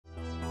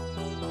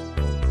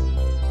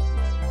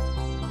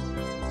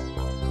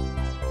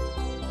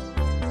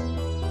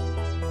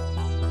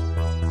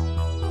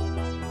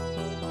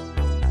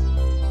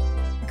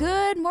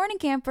morning,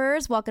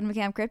 campers. Welcome to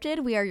Camp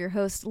Cryptid. We are your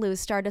hosts, Louis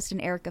Stardust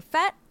and Erica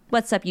Fett.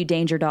 What's up, you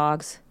danger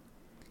dogs?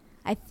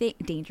 I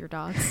think danger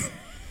dogs.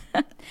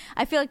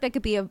 I feel like that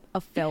could be a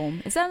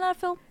film. Is that not a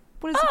film?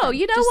 What is Oh, it?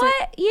 you know Just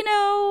what?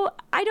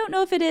 I don't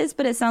know if it is,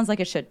 but it sounds like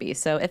it should be.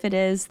 So if it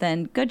is,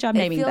 then good job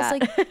naming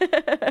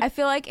that. I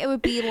feel like it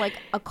would be like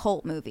a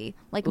cult movie.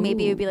 Like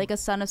maybe it would be like a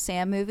Son of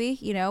Sam movie,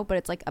 but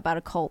it's like about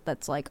a cult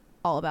that's like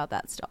all about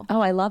that still. Oh,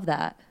 I love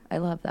that. I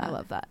love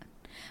that.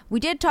 We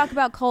did talk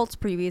about cults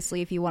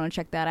previously if you want to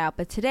check that out.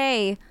 But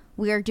today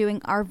we are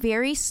doing our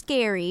very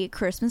scary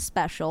Christmas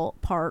special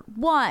part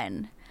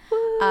 1.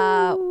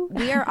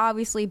 We are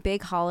obviously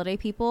big holiday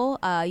people.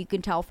 You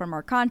can tell from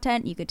our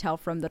content. You can tell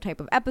from the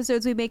type of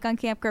episodes we make on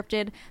Camp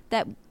Cryptid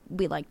that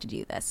we like to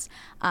do this.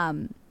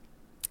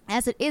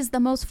 As it is the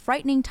most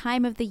frightening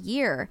time of the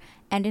year.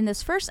 And in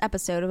this first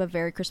episode of a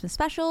very Christmas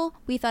special,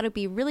 we thought it'd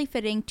be really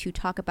fitting to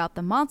talk about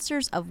the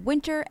monsters of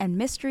winter and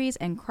mysteries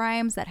and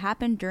crimes that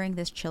happen during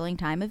this chilling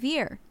time of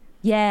year.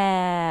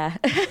 Yeah.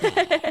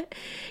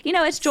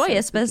 It's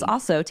joyous, but it's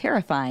also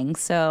terrifying.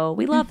 So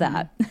we love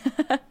that.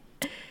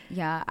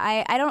 Yeah,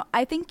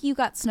 I think you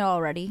got snow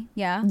already.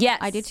 Yeah. Yes.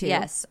 I did too.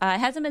 Yes. It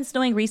hasn't been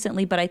snowing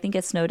recently, but I think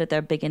it snowed at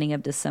the beginning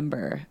of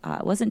December.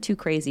 It wasn't too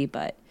crazy,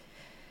 but.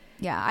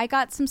 Yeah, I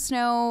got some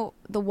snow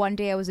the one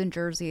day I was in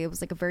Jersey. It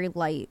was like a very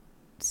light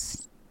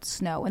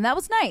snow, and that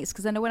was nice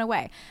because then it went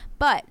away.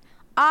 But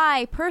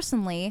I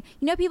personally,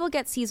 people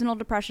get seasonal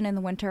depression in the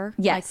winter.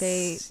 Yes.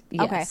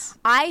 Okay.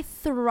 I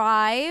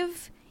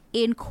thrive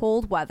in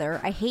cold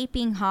weather. I hate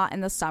being hot in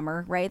the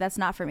summer, right? That's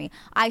not for me.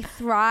 I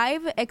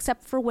thrive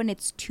except for when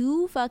it's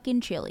too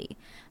fucking chilly.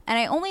 And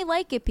I only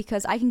like it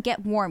because I can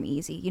get warm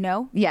easy,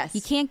 Yes.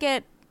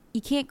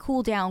 You can't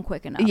cool down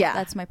quick enough. Yeah.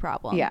 That's my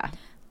problem. Yeah.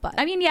 But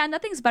I mean,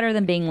 nothing's better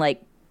than being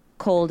like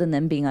cold and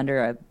then being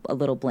under a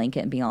little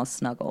blanket and being all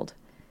snuggled.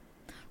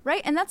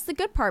 Right, and that's the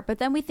good part. But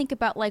then we think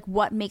about like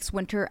what makes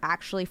winter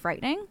actually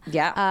frightening.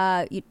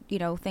 Yeah.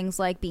 Things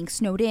like being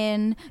snowed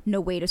in,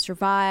 no way to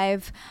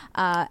survive.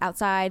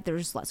 Outside,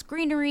 there's less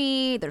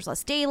greenery, there's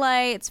less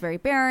daylight. It's very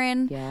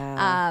barren.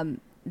 Yeah.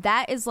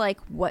 That is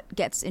like what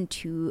gets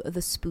into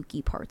the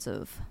spooky parts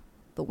of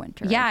the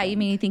winter. Yeah, I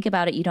mean, you think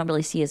about it, you don't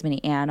really see as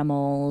many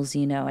animals,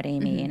 you know what I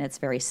mean? Mm-hmm. It's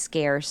very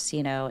scarce,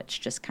 it's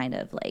just kind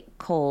of like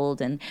cold.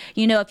 And,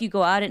 if you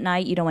go out at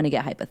night, you don't want to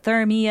get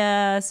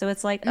hypothermia. So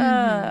it's like,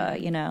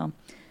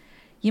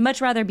 you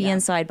much rather be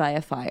inside by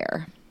a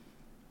fire.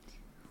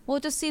 Well,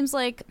 it just seems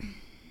like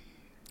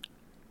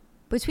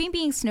between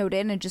being snowed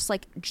in and just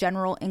like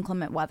general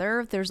inclement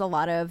weather, there's a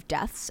lot of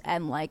deaths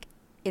and like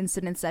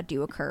incidents that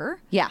do occur.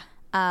 Yeah.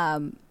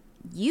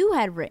 You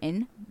had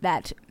written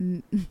that...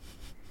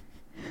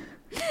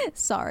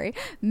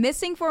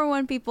 missing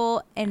 411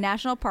 people in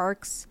national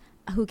parks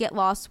who get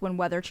lost when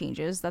weather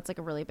changes. That's like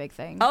a really big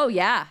thing. Oh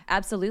yeah,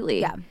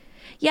 absolutely.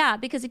 Yeah,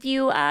 because if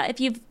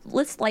you've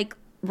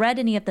read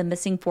any of the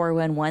missing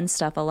 411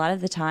 stuff, a lot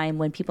of the time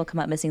when people come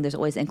up missing, there's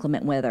always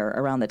inclement weather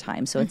around the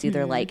time. So it's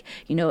either like,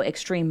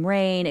 extreme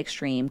rain,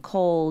 extreme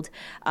cold.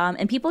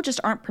 And people just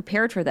aren't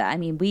prepared for that. I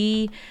mean,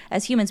 we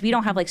as humans, we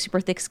don't have like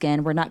super thick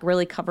skin. We're not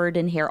really covered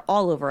in hair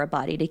all over our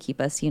body to keep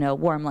us,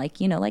 warm, like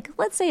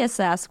let's say a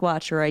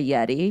Sasquatch or a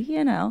Yeti,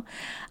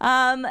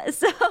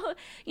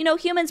 So,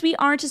 humans, we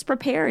aren't as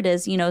prepared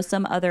as,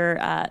 some other,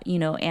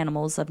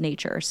 animals of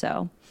nature.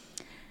 So.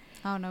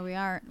 Oh, no, we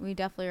aren't. We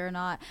definitely are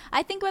not.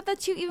 I think about that,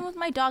 too, even with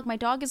my dog. My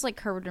dog is, like,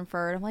 covered in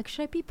fur. I'm like,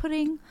 should I be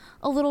putting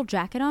a little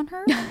jacket on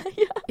her?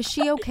 Yeah. Is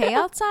she okay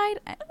outside?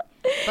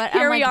 But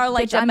here we are,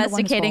 like,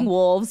 domesticating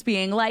wolves,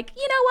 being like,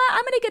 you know what?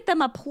 I'm going to get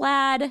them a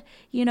plaid,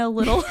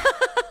 little,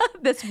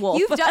 this wolf.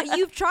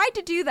 You've tried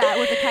to do that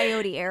with a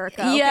coyote,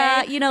 Erica. Okay?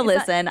 Yeah,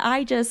 listen,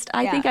 I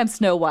think I'm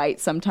Snow White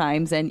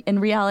sometimes. And in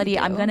reality,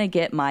 I'm going to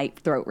get my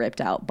throat ripped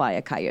out by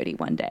a coyote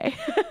one day.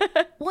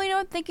 Well, what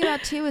I'm thinking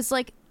about, too, is,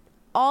 like,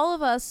 all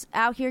of us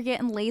out here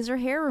getting laser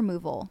hair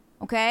removal,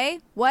 okay?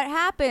 What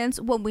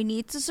happens when we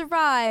need to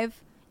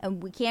survive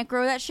and we can't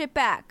grow that shit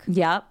back?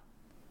 Yep.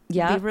 Be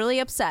really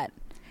upset.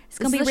 It's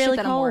going to be really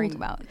cold. I'm worrying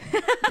about.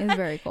 It's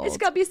very cold. It's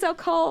going to be so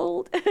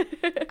cold.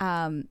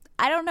 I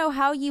don't know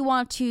how you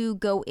want to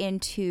go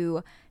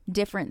into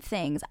different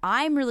things.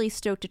 I'm really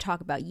stoked to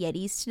talk about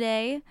Yetis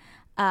today.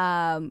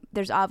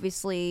 There's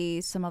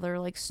obviously some other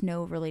like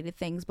snow related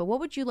things, but what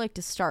would you like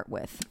to start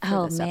with?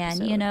 Oh man,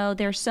 episode?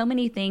 There's so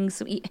many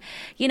things.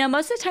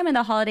 Most of the time in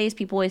the holidays,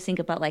 people always think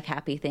about like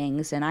happy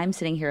things, and I'm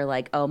sitting here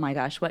like, oh my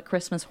gosh, what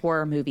Christmas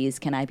horror movies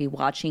can I be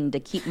watching to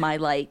keep my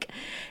like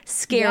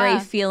scary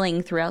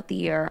feeling throughout the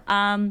year?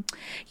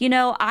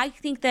 I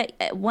think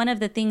that one of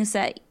the things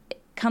that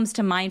comes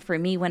to mind for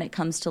me when it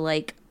comes to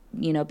like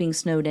being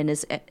snowed in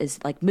is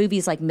like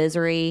movies like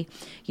Misery,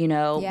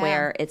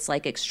 where it's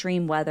like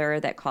extreme weather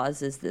that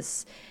causes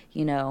this,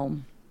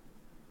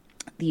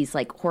 these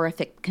like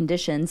horrific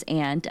conditions.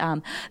 And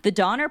the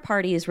Donner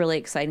Party is really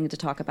exciting to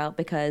talk about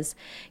because,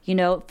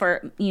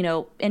 for,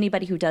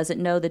 anybody who doesn't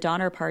know, the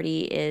Donner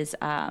Party is,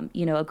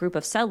 a group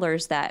of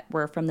settlers that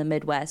were from the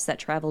Midwest that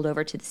traveled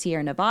over to the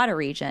Sierra Nevada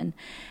region.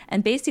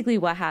 And basically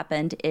what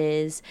happened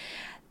is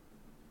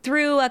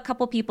through a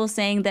couple people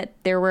saying that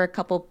there were a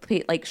couple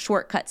like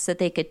shortcuts that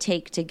they could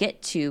take to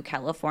get to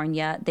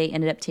California, they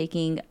ended up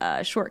taking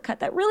a shortcut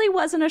that really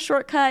wasn't a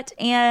shortcut,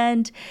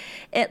 and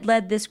it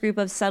led this group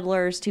of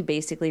settlers to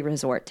basically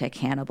resort to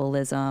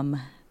cannibalism.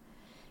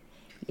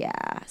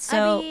 Yeah.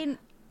 So I mean,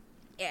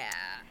 yeah.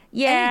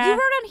 yeah. And you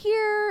heard on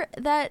here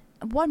that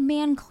one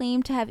man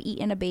claimed to have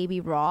eaten a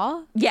baby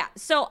raw. Yeah.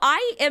 So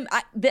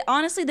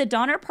honestly, the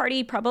Donner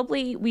Party,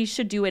 probably we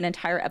should do an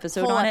entire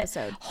episode on it.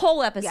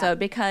 Whole episode,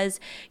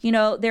 because, you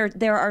know,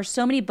 there are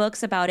so many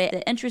books about it.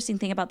 The interesting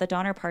thing about the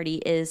Donner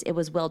Party is it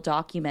was well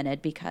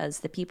documented,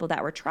 because the people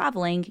that were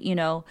traveling, you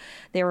know,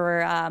 there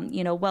were,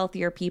 you know,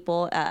 wealthier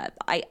people.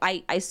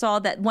 I saw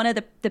that one of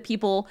the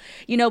people,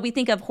 you know, we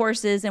think of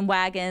horses and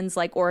wagons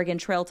like Oregon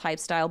Trail type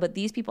style, but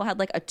these people had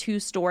like a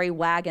 2-story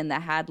wagon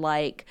that had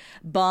like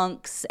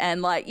bunks and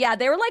like, yeah,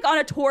 they were like on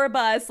a tour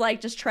bus, like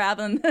just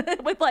traveling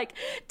with like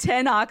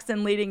 10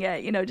 oxen leading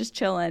it, you know, just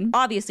chilling.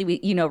 Obviously,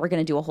 we're going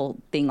to do a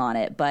whole thing on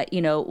it, but,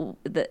 you know,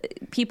 the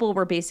people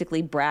were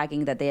basically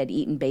bragging that they had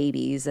eaten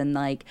babies, and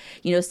like,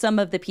 you know, some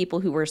of the people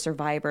who were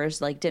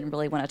survivors like didn't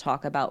really want to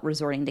talk about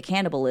resorting to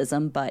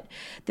cannibalism, but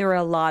there were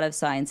a lot of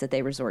signs that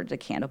they resorted to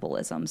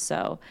cannibalism.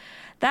 So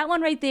that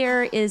one right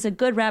there is a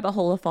good rabbit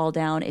hole to fall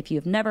down if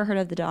you've never heard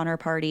of the Donner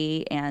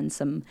Party and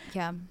some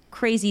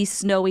crazy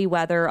snowy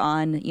weather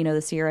on, you know,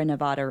 the Sierra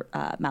Nevada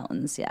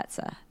mountains. Yeah,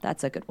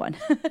 that's a good one.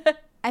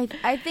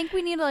 I think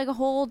we need like a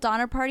whole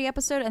Donner Party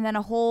episode and then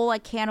a whole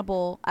like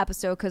cannibal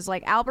episode, because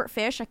like Albert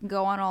Fish, I can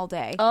go on all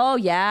day. Oh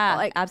yeah,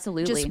 like,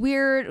 absolutely.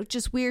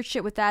 Just weird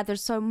shit with that.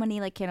 There's so many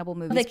like cannibal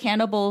movies. The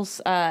cannibals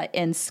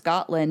in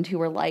Scotland, who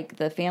were like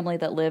the family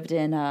that lived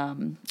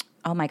in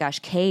oh my gosh,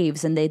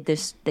 caves, and they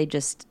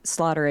just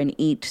slaughter and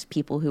eat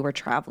people who were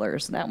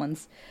travelers.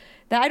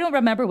 I don't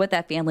remember what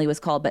that family was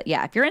called, but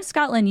yeah, if you're in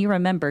Scotland, you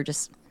remember,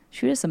 just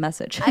shoot us a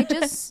message.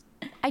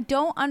 I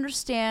don't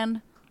understand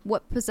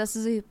what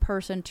possesses a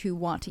person to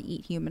want to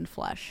eat human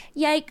flesh.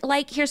 Yeah,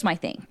 like here's my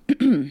thing.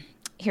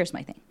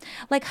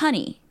 Like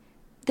honey,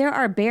 there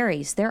are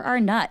berries, there are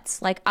nuts.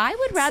 Like, I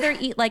would rather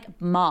eat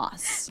like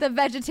moss. The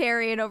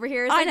vegetarian over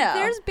here is I like, know.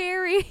 there's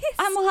berries.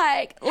 I'm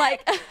like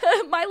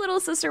my little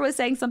sister was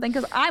saying something,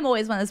 because I'm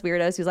always one of those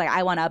weirdos who's like,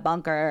 I want a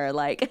bunker.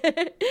 Like,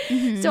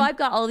 so I've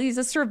got all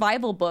these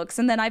survival books,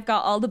 and then I've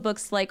got all the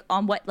books like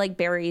on what like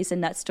berries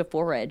and nuts to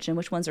forage and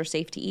which ones are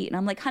safe to eat. And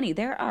I'm like, honey,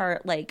 there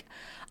are like,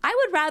 I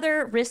would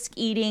rather risk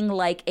eating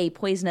like a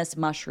poisonous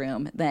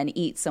mushroom than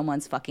eat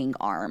someone's fucking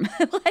arm.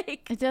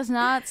 Like, it does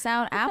not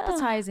sound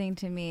appetizing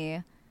to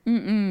me.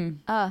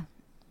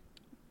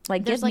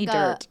 Like, give me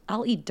dirt.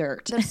 I'll eat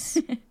dirt.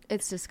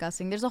 It's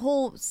disgusting. There's a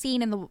whole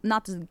scene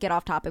not to get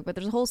off topic, but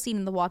there's a whole scene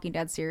in the Walking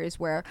Dead series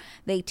where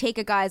they take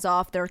a guy's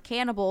off. They're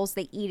cannibals.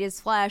 They eat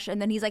his flesh.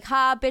 And then he's like,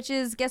 ha,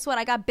 bitches, guess what?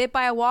 I got bit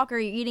by a walker.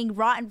 You're eating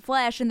rotten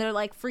flesh. And they're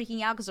like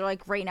freaking out because they're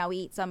like, great, now we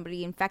eat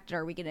somebody infected.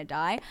 Are we going to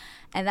die?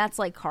 And that's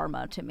like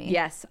karma to me.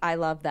 Yes, I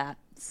love that.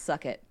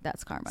 Suck it.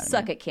 That's karma.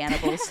 Suck it,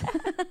 cannibals.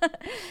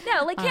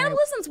 No, like,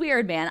 cannibalism's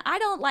weird, man. I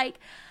don't like,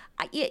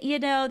 you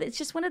know, it's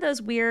just one of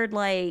those weird,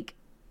 like,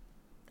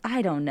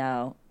 I don't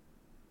know.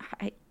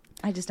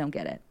 I just don't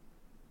get it.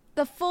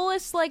 The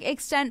fullest like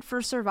extent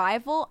for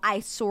survival, I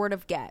sort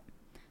of get.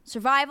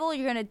 Survival,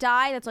 you're gonna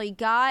die. That's all you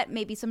got.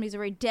 Maybe somebody's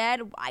already dead.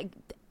 I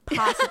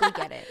possibly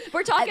get it.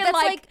 We're talking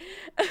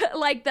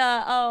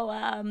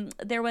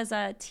there was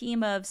a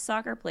team of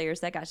soccer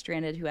players that got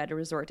stranded who had to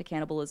resort to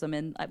cannibalism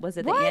in, was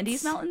it the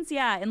Andes Mountains?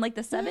 Yeah, in like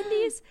the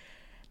 70s.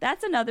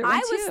 That's another one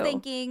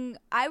too.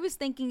 I was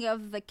thinking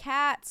of the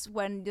cats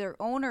when their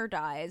owner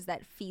dies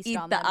that feast Eat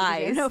on the them.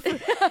 eyes.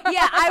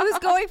 Yeah, I was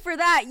going for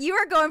that. You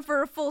were going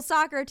for a full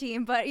soccer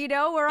team, but you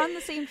know, we're on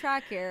the same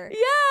track here.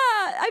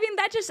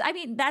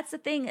 Yeah. That's the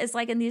thing, is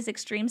like in these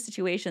extreme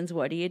situations,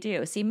 what do you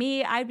do? See,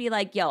 me, I'd be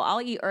like, yo,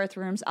 I'll eat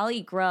earthworms, I'll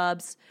eat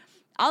grubs.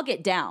 I'll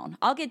get down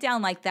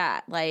like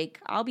that.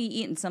 Like, I'll be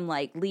eating some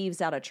like leaves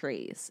out of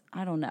trees.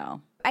 I don't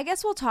know. I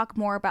guess we'll talk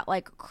more about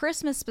like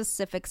Christmas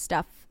specific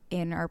stuff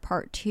in our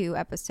part 2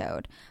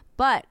 episode,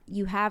 but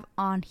you have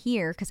on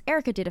here, because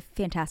Erica did a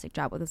fantastic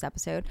job with this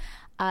episode,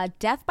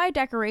 death by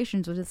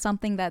decorations, which is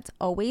something that's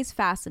always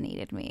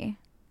fascinated me.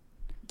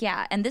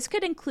 Yeah, and this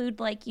could include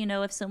like, you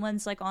know, if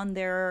someone's like on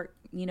their,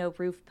 you know,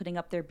 roof putting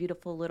up their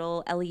beautiful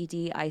little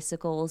LED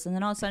icicles, and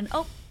then all of a sudden,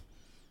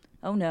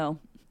 oh no,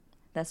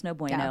 that's no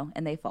bueno, yeah.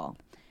 And they fall.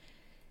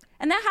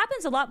 And that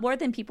happens a lot more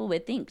than people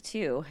would think,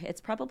 too. It's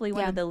probably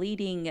one of the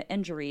leading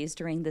injuries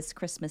during this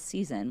Christmas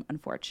season,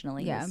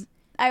 unfortunately. Yeah.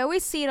 I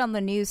always see it on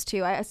the news,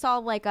 too. I saw,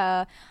 like,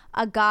 a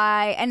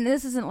guy, and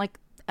this isn't, like,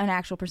 an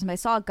actual person, but I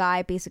saw a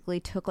guy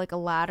basically took, like, a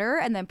ladder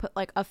and then put,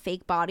 like, a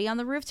fake body on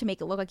the roof to make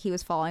it look like he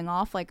was falling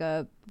off, like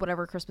a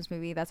whatever Christmas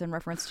movie that's in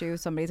reference to.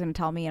 Somebody's going to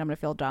tell me, and I'm going to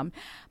feel dumb.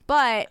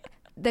 But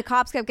the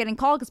cops kept getting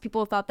called because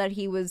people thought that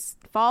he was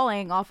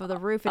falling off of the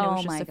roof, and it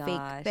was just a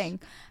fake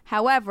thing.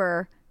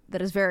 However,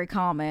 that is very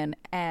common,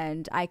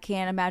 and I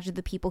can't imagine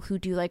the people who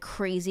do like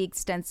crazy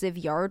extensive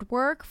yard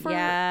work for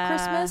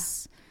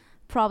Christmas.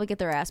 probably get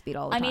their ass beat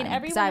all the time. I mean, 'cause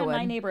everyone in would.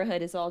 my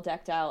neighborhood is all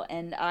decked out,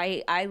 and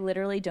I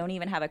literally don't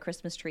even have a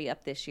Christmas tree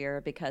up this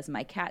year because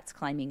my cat's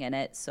climbing in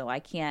it, so I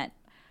can't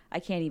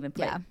even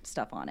put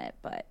stuff on it.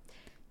 But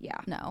yeah,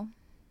 No.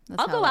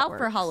 I'll go out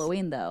for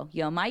Halloween though.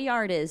 My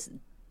yard is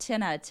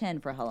 10 out of 10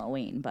 for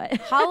Halloween, but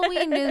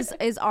Halloween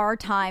is our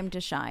time to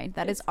shine.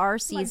 That is our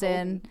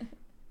season.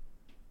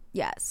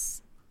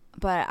 Yes.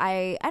 But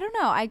I don't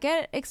know. I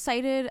get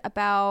excited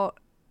about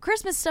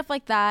Christmas stuff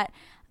like that.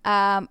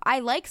 I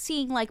like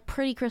seeing like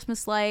pretty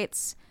Christmas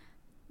lights.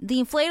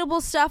 The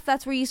inflatable stuff,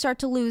 that's where you start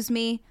to lose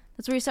me.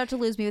 That's where you start to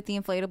lose me with the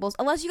inflatables.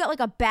 Unless you got like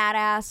a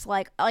badass,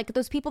 like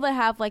those people that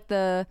have like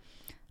the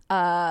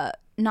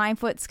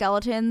 9-foot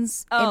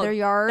skeletons in their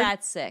yard.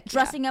 That's sick.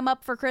 Dressing them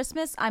up for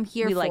Christmas, I'm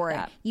here for it.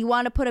 That. You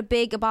want to put a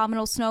big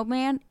abominable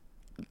snowman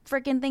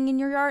freaking thing in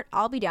your yard?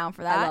 I'll be down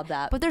for that. I love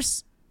that. But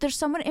there's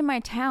someone in my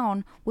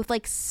town with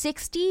like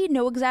 60,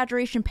 no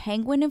exaggeration,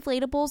 penguin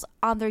inflatables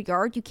on their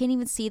yard. You can't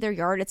even see their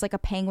yard. It's like a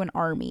penguin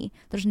army.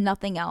 There's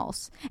nothing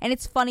else. And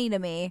it's funny to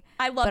me.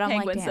 I love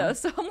penguins though.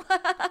 So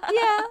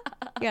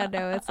yeah,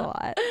 no, it's a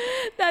lot.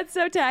 That's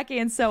so tacky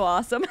and so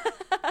awesome.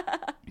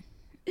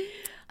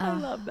 I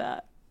love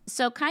that.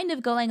 So kind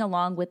of going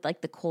along with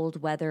like the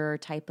cold weather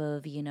type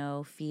of,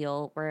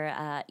 feel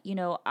where,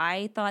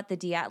 I thought the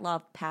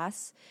Dyatlov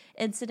Pass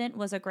incident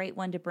was a great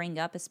one to bring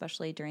up,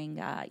 especially during,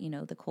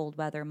 the cold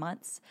weather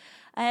months.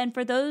 And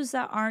for those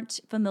that aren't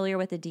familiar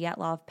with the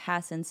Dyatlov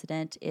Pass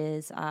incident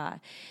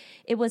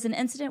it was an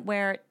incident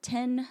where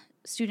 10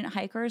 student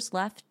hikers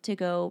left to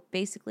go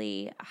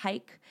basically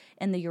hike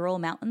in the Ural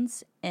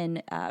Mountains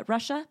in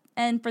Russia.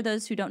 And for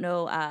those who don't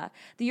know,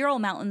 the Ural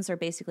Mountains are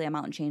basically a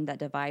mountain chain that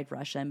divide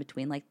Russia in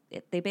between.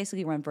 They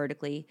basically run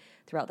vertically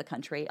throughout the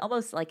country,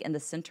 almost like in the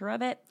center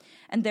of it.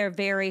 And they're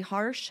very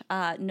harsh,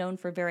 known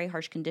for very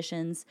harsh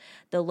conditions.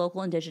 The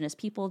local indigenous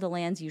people of the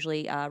lands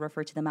usually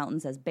refer to the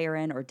mountains as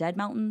barren or dead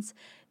mountains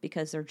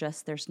because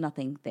there's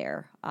nothing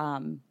there.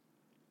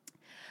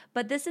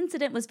 But this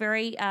incident was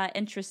very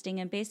interesting,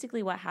 and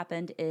basically what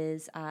happened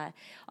is on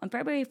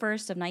February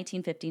 1st of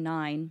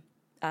 1959,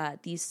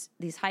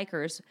 these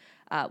hikers,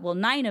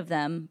 9 of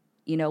them,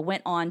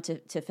 went on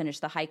to finish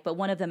the hike, but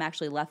one of them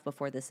actually left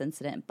before this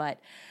incident. But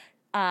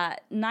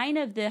 9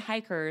 of the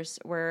hikers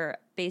were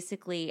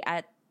basically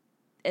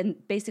in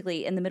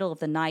the middle of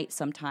the night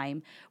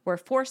sometime, were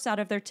forced out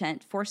of their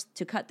tent, forced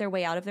to cut their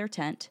way out of their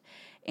tent,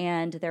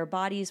 and their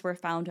bodies were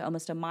found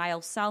almost a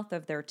mile south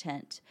of their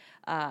tent,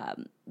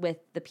 with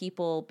the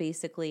people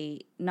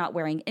basically not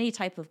wearing any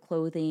type of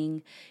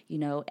clothing,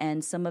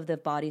 and some of the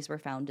bodies were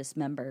found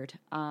dismembered.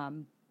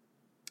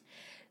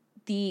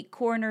 The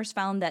coroners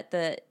found that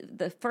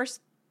the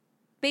first,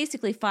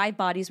 basically 5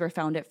 bodies were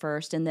found at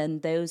first, and then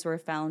those were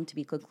found to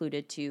be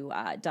concluded to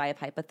die of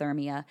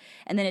hypothermia.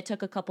 And then it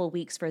took a couple of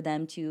weeks for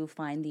them to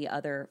find the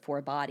other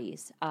 4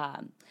 bodies.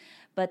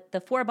 But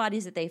the 4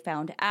 bodies that they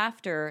found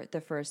after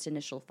the first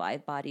initial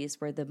 5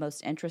 bodies were the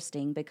most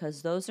interesting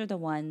because those are the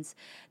ones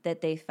that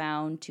they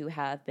found to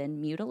have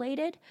been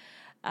mutilated.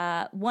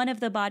 One of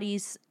the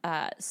bodies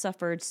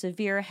suffered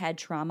severe head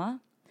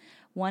trauma.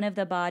 One of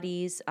the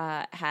bodies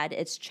had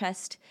its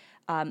chest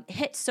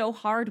hit so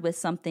hard with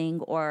something,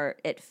 or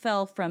it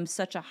fell from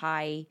such a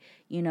high,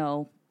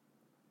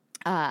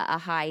 a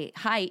high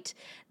height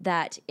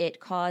that it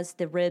caused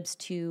the ribs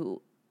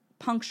to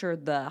puncture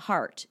the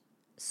heart.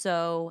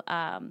 So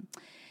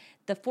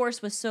the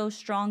force was so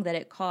strong that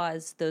it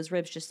caused those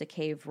ribs just to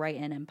cave right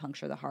in and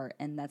puncture the heart,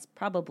 and that's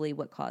probably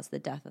what caused the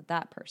death of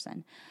that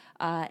person.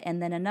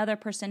 And then another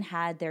person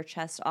had their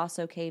chest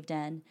also caved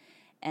in,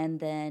 and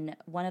then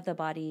one of the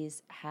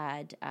bodies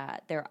had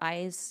their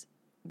eyes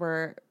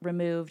were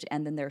removed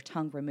and then their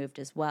tongue removed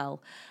as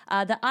well.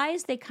 The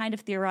eyes, they kind of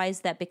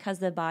theorized that because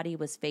the body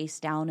was face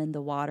down in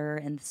the water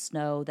and the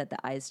snow, that the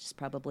eyes just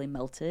probably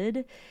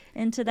melted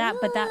into that,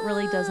 but that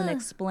really doesn't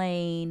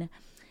explain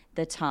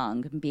the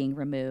tongue being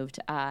removed.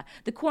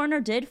 The coroner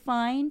did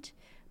find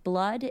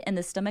blood in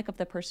the stomach of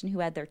the person who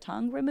had their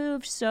tongue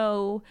removed,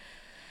 so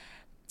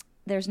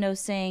there's no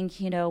saying,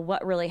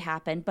 what really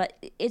happened,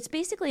 but it's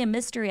basically a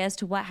mystery as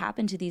to what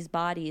happened to these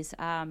bodies.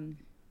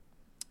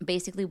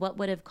 Basically, what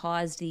would have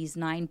caused these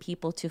 9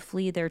 people to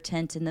flee their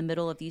tent in the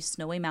middle of these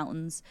snowy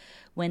mountains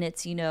when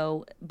it's,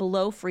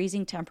 below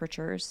freezing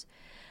temperatures,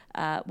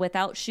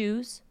 without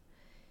shoes.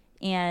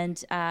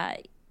 And,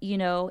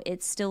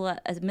 it's still a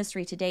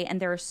mystery today. And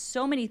there are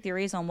so many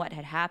theories on what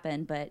had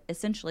happened, but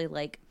essentially,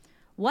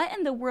 what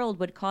in the world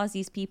would cause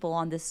these people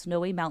on this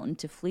snowy mountain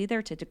to flee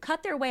their tent, to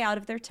cut their way out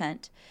of their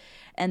tent,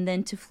 and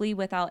then to flee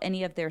without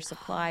any of their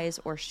supplies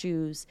or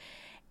shoes,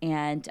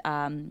 and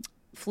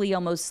flee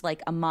almost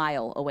like a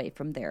mile away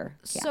from their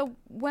camp? So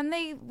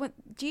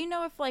do you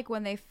know if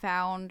when they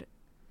found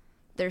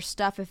their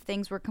stuff, if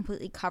things were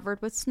completely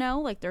covered with snow,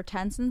 like their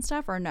tents and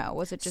stuff, or no?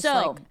 Was it just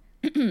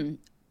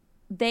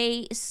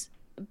they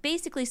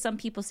basically, some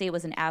people say it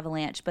was an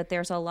avalanche, but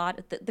there's a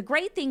lot. The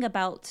great thing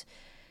about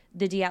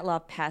the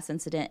Dyatlov Pass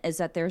incident is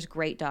that there's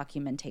great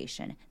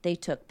documentation. They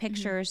took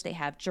pictures, they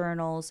have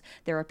journals,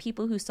 there are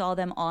people who saw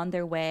them on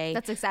their way.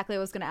 That's exactly what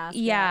I was going to ask.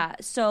 Yeah,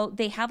 so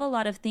they have a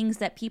lot of things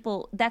that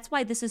people, that's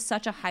why this is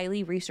such a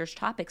highly researched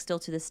topic still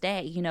to this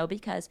day, you know,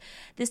 because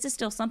this is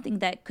still something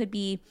that could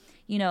be,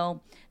 you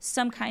know,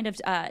 some kind of,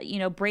 you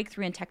know,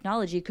 breakthrough in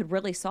technology could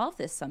really solve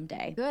this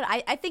someday. Good.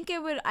 I think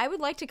I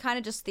would like to kind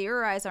of just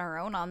theorize our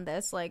own on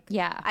this. Like,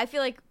 yeah, I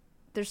feel like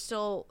there's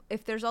still,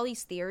 if there's all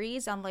these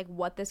theories on like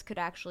what this could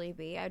actually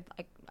be,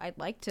 I'd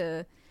like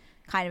to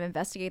kind of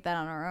investigate that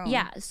on our own.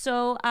 Yeah.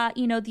 So,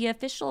 you know, the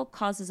official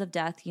causes of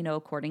death, you know,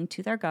 according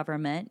to their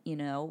government, you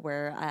know,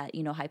 were,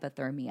 you know,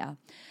 hypothermia,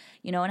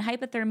 you know, and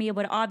hypothermia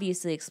would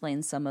obviously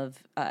explain some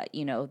of,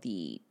 you know,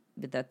 the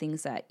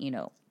things that, you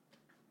know,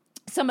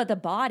 some of the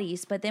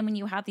bodies. But then when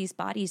you have these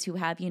bodies who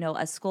have, you know,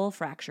 a skull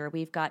fracture,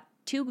 we've got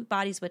two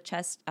bodies with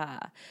chest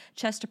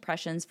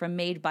depressions from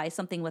made by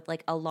something with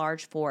like a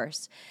large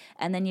force.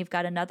 And then you've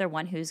got another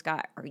one who's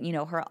got, you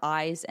know, her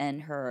eyes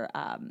and her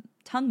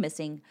tongue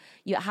missing.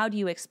 How do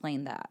you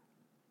explain that?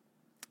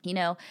 You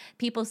know,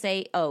 people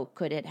say, oh,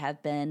 could it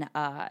have been,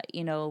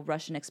 you know,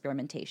 Russian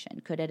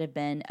experimentation? Could it have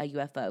been a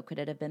UFO? Could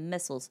it have been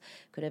missiles?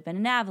 Could it have been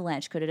an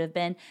avalanche? Could it have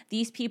been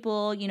these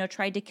people, you know,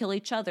 tried to kill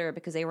each other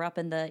because they were up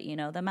in the, you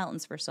know, the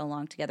mountains for so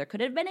long together? Could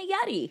it have been a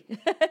Yeti?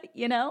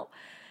 You know?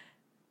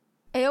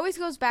 It always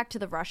goes back to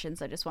the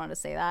Russians. I just wanted to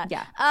say that.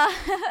 Yeah.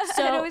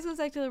 So it always goes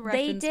back to the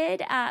Russians. They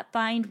did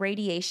find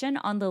radiation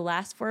on the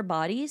last four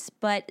bodies,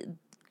 but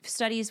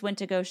studies went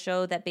to go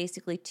show that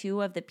basically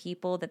two of the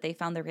people that they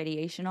found the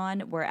radiation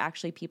on were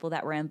actually people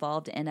that were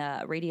involved in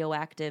a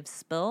radioactive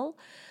spill.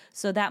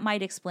 So that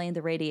might explain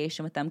the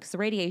radiation with them, because the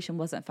radiation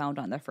wasn't found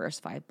on the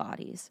first five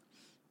bodies.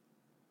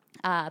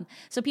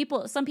 So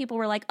some people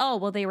were like, oh,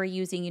 well, they were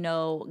using, you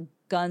know,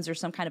 guns or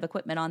some kind of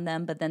equipment on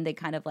them. But then they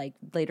kind of like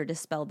later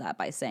dispelled that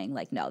by saying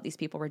like, no, these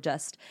people were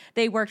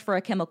they worked for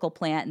a chemical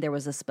plant and there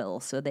was a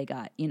spill. So they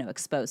got, you know,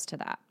 exposed to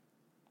that.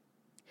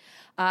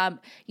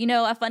 You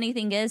know, a funny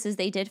thing is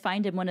they did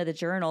find in one of the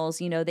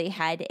journals, you know, they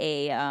had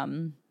a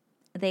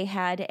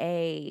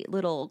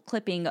little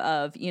clipping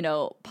of, you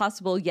know,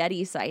 possible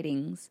Yeti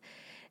sightings.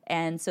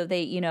 And so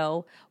they, you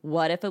know,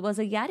 what if it was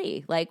a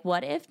Yeti? Like,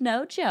 what if,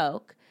 no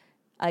joke,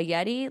 a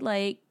Yeti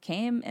like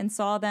came and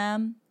saw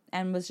them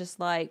and was just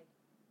like,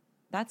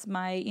 that's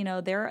my, you know,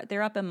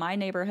 they're up in my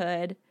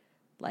neighborhood.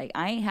 Like,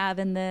 I ain't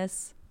having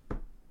this.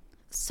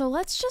 So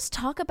let's just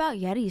talk about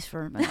Yetis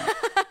for a minute.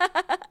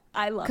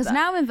 I love that. Because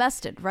now I'm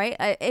invested, right?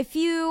 If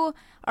you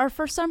are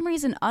for some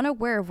reason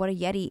unaware of what a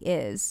Yeti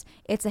is,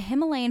 it's a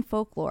Himalayan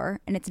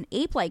folklore, and it's an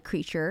ape-like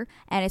creature,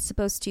 and it's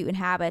supposed to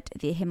inhabit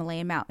the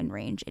Himalayan mountain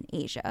range in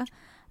Asia.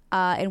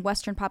 In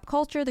Western pop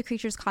culture, the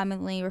creature is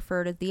commonly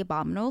referred as the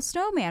abominable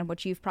snowman,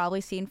 which you've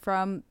probably seen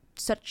from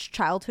such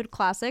childhood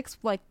classics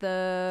like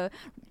the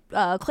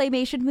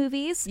claymation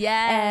movies.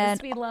 Yes,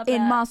 and we love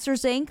in that.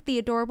 Monsters Inc., the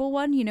adorable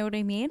one, you know what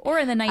I mean? Or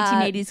in the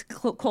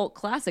 1980s cult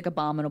classic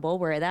Abominable,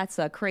 where that's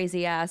a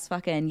crazy ass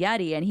fucking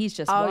Yeti and he's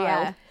just wild.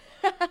 Yeah.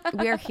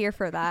 We are here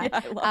for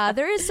that. Yeah,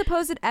 there is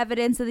supposed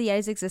evidence of the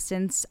Yeti's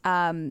existence,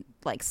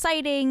 like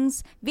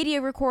sightings,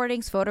 video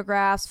recordings,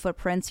 photographs,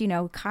 footprints, you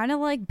know, kind of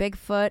like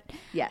Bigfoot.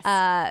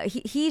 Yes.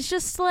 He's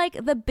just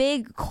like the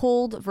big,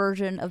 cold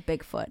version of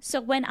Bigfoot.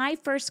 So when I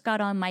first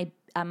got on my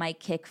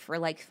kick for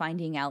like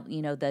finding out,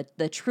 you know,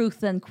 the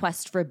truth and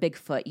quest for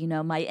Bigfoot, you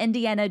know, my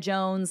Indiana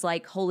Jones,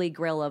 like holy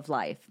grail of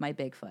life, my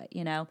Bigfoot,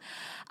 you know,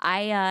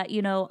 I,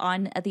 you know,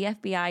 on the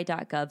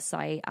FBI.gov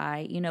site,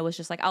 I, you know, was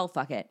just like, oh,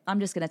 fuck it. I'm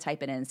just going to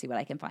type it in and see what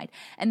I can find.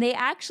 And they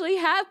actually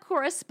have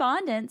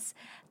correspondence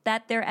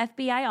that their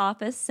FBI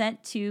office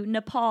sent to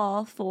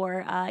Nepal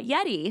for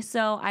Yeti.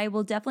 So I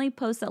will definitely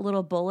post that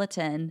little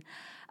bulletin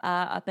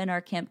up in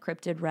our Camp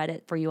Cryptid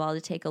Reddit for you all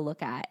to take a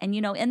look at. And,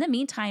 you know, in the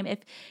meantime, if,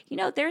 you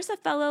know, there's a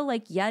fellow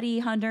like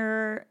Yeti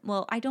hunter,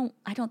 I don't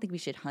think we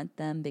should hunt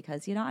them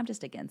because, you know, I'm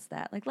just against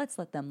that. Like, let's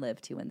let them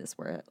live too in this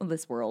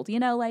world, you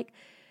know, like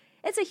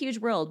it's a huge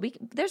world.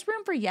 There's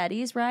room for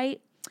Yetis,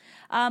 right?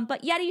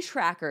 But Yeti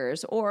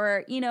trackers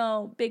or, you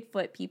know,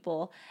 Bigfoot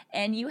people,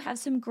 and you have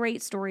some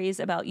great stories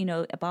about, you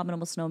know,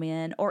 abominable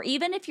snowman, or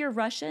even if you're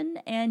Russian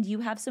and you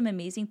have some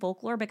amazing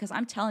folklore, because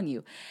I'm telling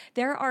you,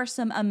 there are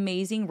some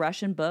amazing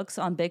Russian books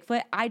on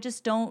Bigfoot. I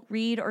just don't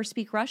read or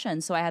speak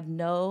Russian, so I have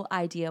no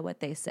idea what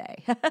they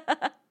say.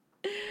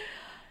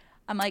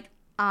 I'm like,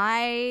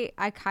 I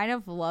kind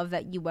of love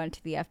that you went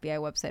to the FBI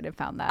website and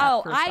found that.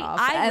 Oh,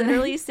 I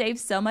literally saved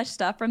so much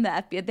stuff from the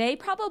FBI. They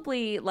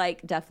probably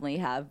like definitely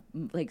have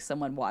like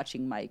someone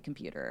watching my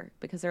computer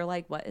because they're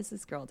like, what is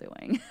this girl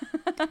doing?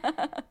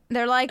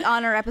 They're like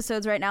on our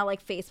episodes right now, like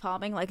face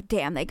palming, like,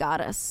 damn, they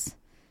got us.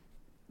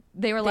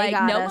 They were like,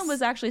 no one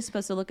was actually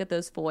supposed to look at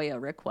those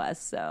FOIA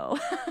requests. So,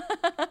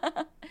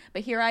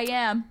 but here I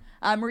am.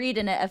 I'm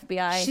reading it,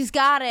 FBI. She's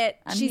got it.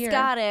 She's here.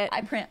 got it.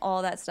 I print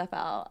all that stuff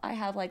out. I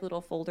have like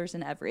little folders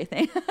and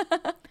everything.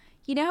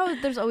 You know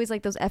how there's always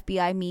like those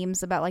FBI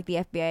memes about like the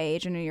FBI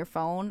agent in your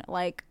phone?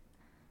 Like,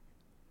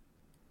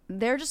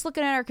 they're just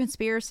looking at our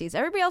conspiracies.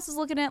 Everybody else is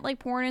looking at like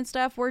porn and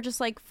stuff. We're just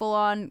like full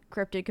on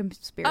cryptid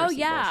conspiracy. Oh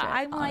yeah, bullshit,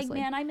 I'm honestly. like,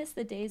 man, I miss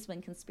the days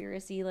when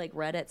conspiracy like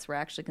Reddits were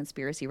actually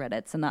conspiracy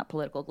Reddits and not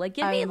political. Like,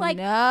 give me like,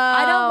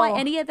 I don't want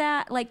any of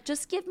that. Like,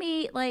 just give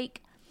me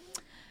like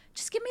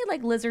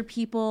lizard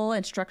people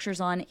and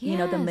structures on you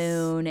know the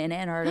moon and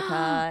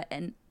Antarctica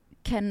and.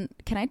 Can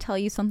I tell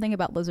you something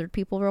about lizard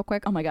people real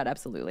quick? Oh my god,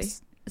 absolutely.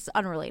 It's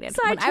unrelated.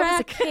 Sidetrack. When I was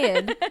a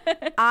kid,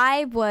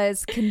 I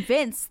was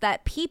convinced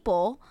that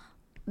people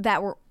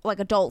that were like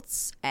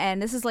adults,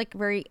 and this is like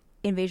very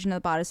Invasion of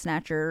the Body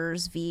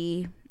Snatchers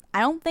v. I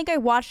don't think I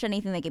watched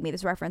anything that gave me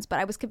this reference, but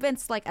I was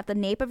convinced like at the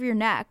nape of your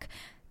neck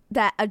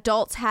that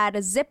adults had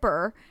a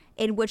zipper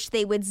in which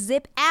they would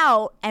zip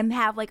out and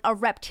have like a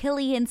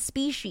reptilian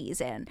species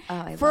in.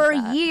 For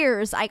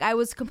years, I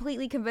was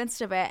completely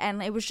convinced of it,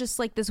 and it was just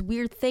like this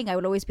weird thing. I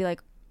would always be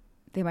like,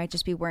 they might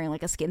just be wearing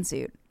like a skin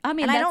suit. I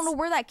mean, and I don't know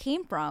where that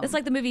came from. It's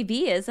like the movie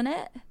V, isn't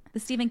it? The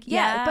Stephen King.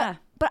 Yeah.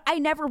 But I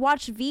never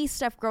watched V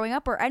stuff growing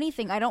up or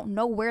anything. I don't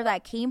know where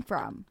that came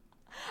from.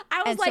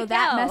 I was so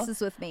that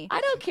messes with me.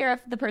 I don't care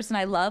if the person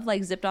I love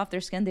like zipped off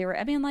their skin.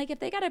 I mean, like if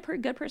they got a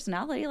pretty good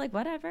personality, like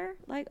whatever.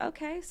 Like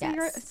okay, so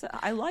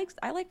I like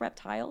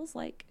reptiles.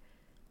 Like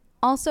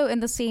also in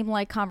the same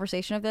like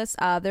conversation of this,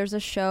 there's a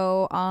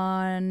show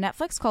on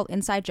Netflix called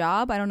Inside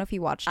Job. I don't know if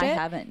you watched it. I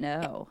haven't.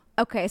 No.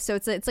 Okay, so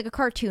it's like a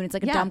cartoon. It's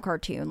like a dumb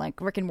cartoon,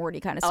 like Rick and Morty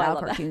kind of style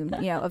cartoon,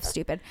 you know, of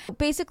stupid.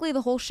 Basically,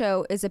 the whole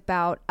show is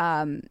about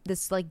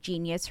this like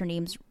genius. Her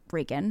name's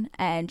Reagan,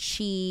 and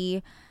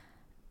she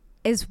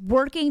is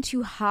working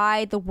to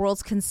hide the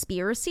world's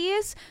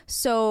conspiracies.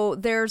 So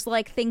there's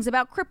like things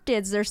about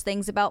cryptids, there's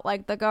things about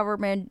like the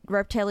government,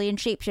 reptilian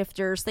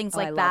shapeshifters, things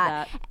like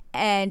that.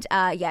 And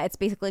yeah, it's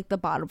basically like the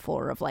bottom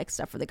floor of like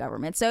stuff for the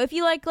government. So if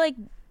you like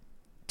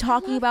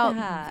talking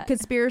about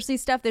conspiracy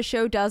stuff, the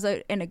show does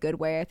it in a good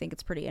way. I think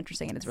it's pretty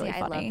interesting and it's really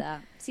funny. I love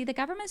that. See, the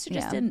government should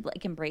just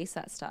like embrace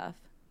that stuff,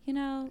 you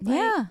know? Like,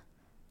 yeah.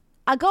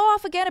 I'll go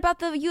off again about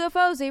the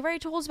UFOs. They've already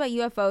told us about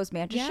UFOs,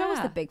 man. Just show us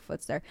the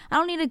Bigfoots there. I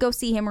don't need to go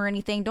see him or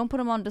anything. Don't put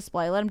him on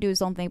display. Let him do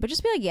his own thing. But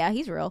just be like, yeah,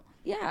 he's real.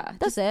 Yeah.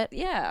 That's it.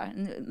 Yeah.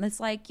 And it's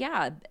like,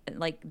 yeah,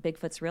 like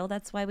Bigfoot's real.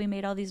 That's why we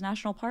made all these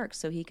national parks,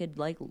 so he could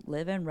like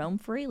live and roam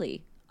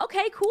freely.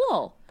 Okay,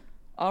 cool.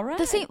 All right.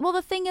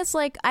 The thing is,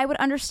 like, I would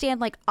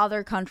understand like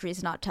other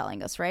countries not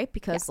telling us, right?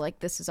 Because like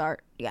this is our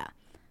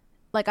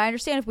Like I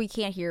understand if we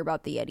can't hear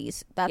about the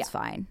Yetis, that's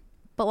fine.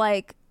 But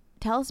like,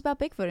 tell us about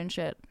Bigfoot and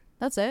shit.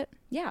 That's it.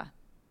 Yeah.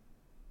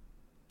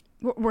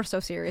 We're so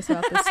serious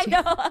about this. I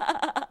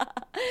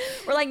know.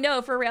 We're like,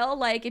 no, for real.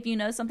 Like, if you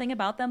know something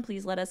about them,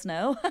 please let us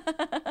know.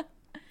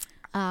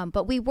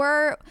 But we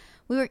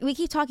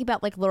keep talking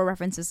about like little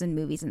references in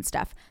movies and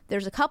stuff.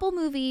 There's a couple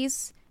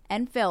movies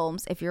and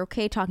films, if you're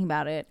okay talking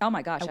about it. Oh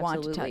my gosh, I want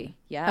absolutely. to tell you.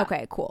 Yeah.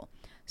 Okay, cool.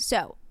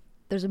 So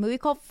there's a movie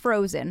called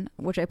Frozen,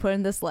 which I put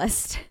in this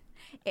list.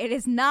 It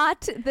is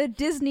not the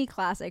Disney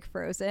classic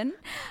Frozen.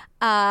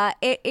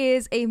 It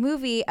is a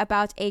movie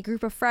about a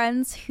group of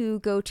friends who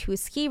go to a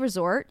ski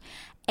resort,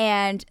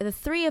 and the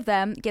three of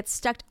them get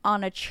stuck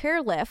on a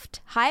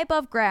chairlift high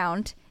above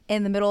ground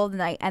in the middle of the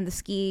night, and the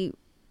ski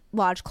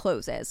lodge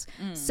closes.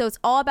 So it's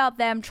all about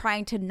them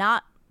trying to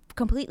not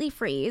completely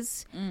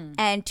freeze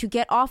and to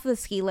get off the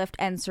ski lift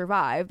and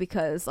survive,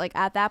 because like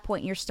at that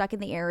point you're stuck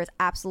in the air, it's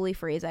absolutely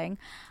freezing.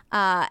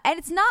 And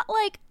it's not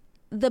like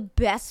the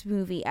best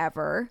movie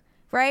ever.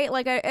 Right?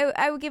 Like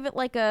I would give it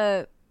like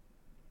a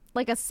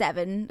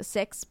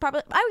 6,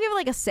 probably. I would give it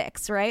like a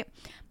 6, right?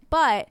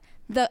 But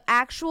the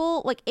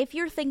actual, like, if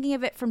you're thinking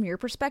of it from your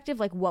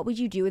perspective, like, what would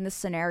you do in this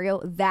scenario?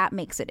 That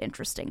makes it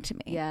interesting to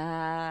me.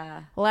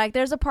 Yeah. Like,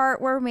 there's a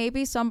part where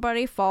maybe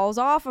somebody falls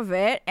off of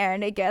it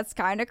and it gets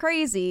kind of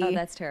crazy. Oh,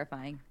 that's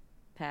terrifying.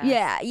 Pass.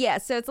 Yeah.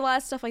 So it's a lot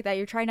of stuff like that.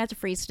 You're trying not to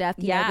freeze to death.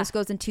 You know, this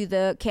goes into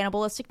the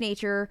cannibalistic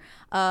nature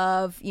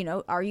of, you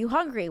know, are you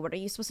hungry? What are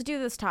you supposed to do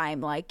this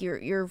time? Like,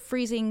 you're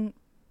freezing.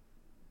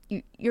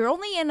 You're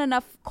only in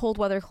enough cold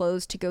weather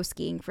clothes to go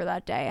skiing for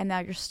that day, and now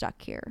you're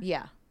stuck here.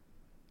 Yeah.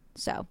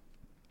 So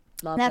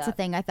that's the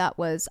thing I thought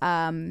was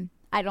I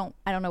don't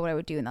know what I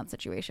would do in that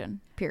situation,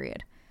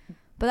 period.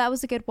 But that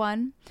was a good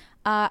one.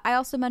 I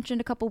also mentioned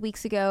a couple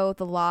weeks ago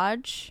The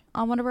Lodge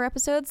on one of our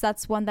episodes.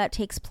 That's one that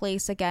takes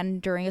place again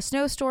during a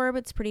snowstorm.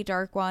 It's a pretty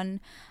dark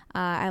one.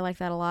 I like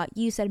that a lot.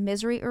 You said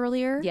Misery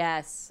earlier.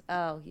 Yes.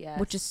 Oh, yes.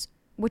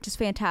 Which is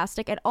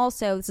fantastic. And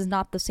also, this is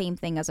not the same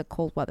thing as a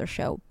cold weather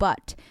show,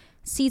 but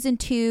season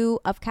 2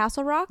 of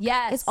Castle Rock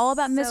is all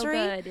about misery.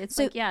 So good. It's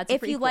like, it's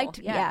if you liked,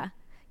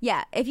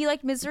 if you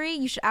liked Misery,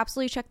 you should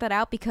absolutely check that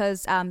out,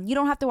 because you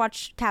don't have to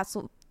watch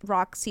Castle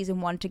Rock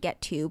season 1 to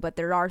get to, but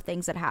there are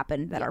things that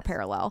happen that are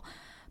parallel.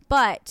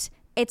 But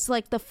it's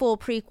like the full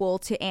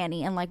prequel to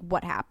Annie and like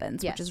what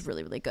happens, which is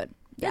really, really good.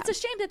 Yeah. It's a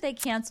shame that they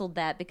canceled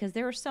that, because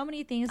there were so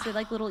many things that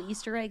like little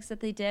Easter eggs that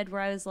they did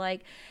where I was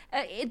like,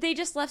 they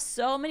just left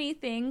so many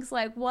things.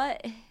 Like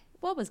what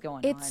was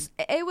going on?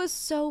 It was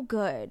so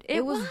good.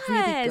 It was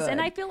really good.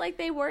 And I feel like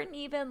they weren't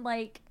even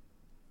like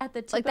at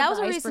the tip like of that was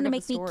the a reason to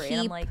make me story. keep.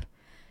 And I'm like,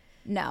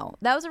 No,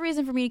 that was a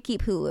reason for me to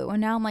keep Hulu,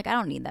 and now I'm like, I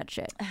don't need that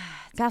shit.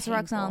 Castle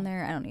Rock's not on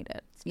there. I don't need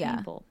it. It's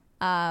painful.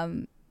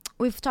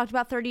 We've talked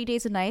about 30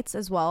 Days of Nights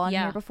as well on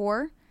here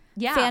before.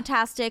 Yeah,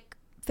 fantastic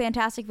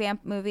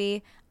vamp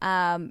movie.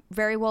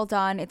 Very well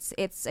done.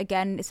 It's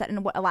again set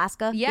in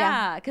Alaska.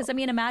 Yeah, because I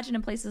mean, imagine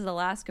in places in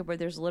Alaska where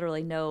there's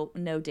literally no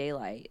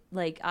daylight.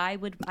 Like I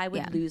would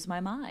lose my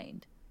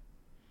mind.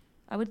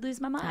 I would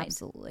lose my mind.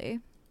 Absolutely.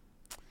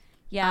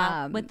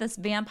 Yeah, with this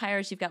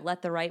vampires, you've got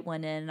Let the Right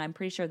One In. I'm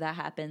pretty sure that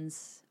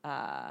happens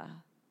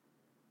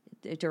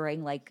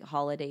during like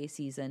holiday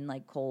season,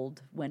 like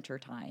cold winter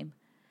time.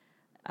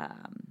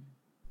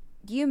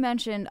 You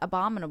mentioned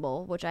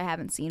Abominable, which I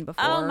haven't seen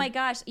before. Oh my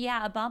gosh,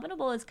 yeah,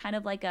 Abominable is kind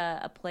of like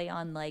a play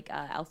on like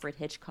Alfred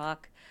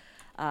Hitchcock.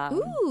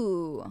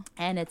 Ooh,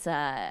 and it's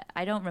I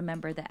don't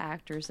remember the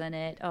actors in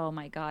it. Oh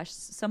my gosh,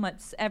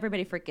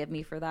 everybody forgive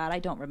me for that. I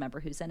don't remember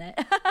who's in it.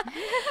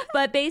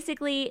 But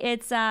basically,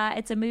 it's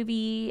a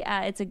movie.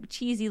 It's a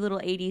cheesy little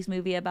 '80s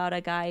movie about a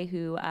guy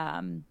who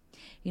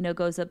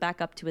goes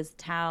back up to his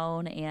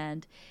town,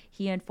 and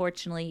he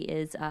unfortunately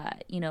is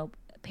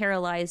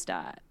paralyzed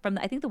from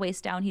I think the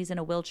waist down. He's in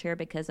a wheelchair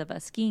because of a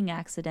skiing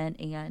accident,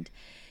 and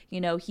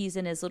he's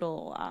in his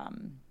little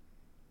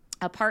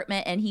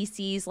apartment, and he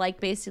sees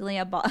basically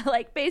a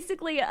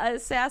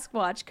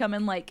Sasquatch come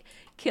and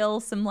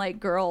kill some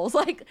girls.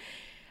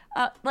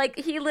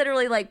 He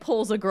literally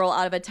pulls a girl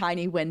out of a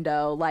tiny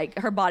window,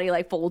 her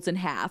body folds in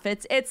half.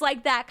 It's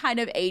like that kind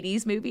of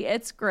 80s movie.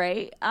 It's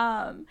great.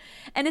 And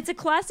it's a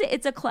classic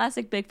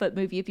Bigfoot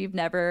movie if you've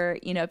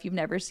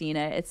never seen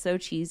it. It's so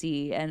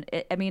cheesy, and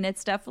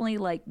it's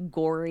definitely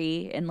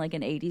gory in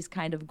an 80s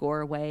kind of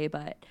gore way,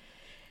 but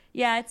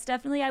yeah, it's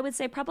definitely, I would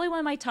say, probably one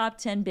of my top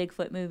 10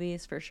 Bigfoot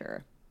movies for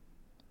sure.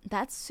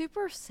 That's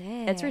super sick.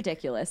 It's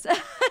ridiculous.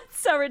 It's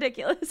so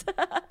ridiculous.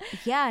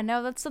 Yeah,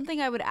 no, that's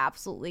something I would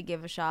absolutely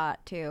give a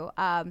shot to.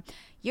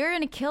 You're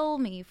going to kill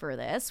me for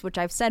this, which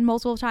I've said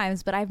multiple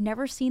times, but I've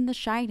never seen The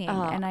Shining,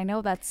 and I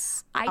know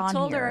that's I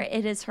told her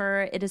it is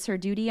her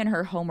duty and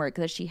her homework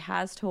that she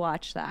has to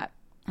watch that.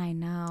 I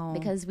know.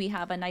 Because we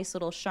have a nice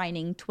little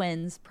Shining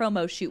Twins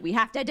promo shoot we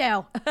have to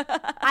do.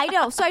 I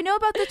know. So I know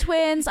about the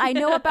twins. I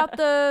know about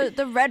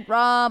the red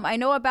rum. I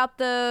know about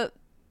the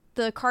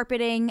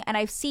carpeting, and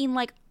I've seen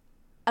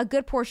a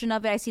good portion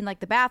of it. I've seen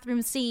the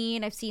bathroom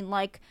scene. I've seen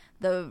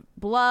the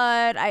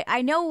blood.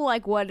 I know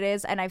what it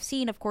is, and I've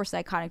seen, of course,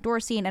 the iconic door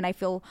scene, and I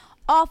feel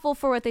awful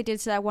for what they did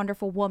to that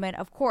wonderful woman.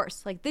 Of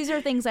course, these are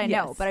things I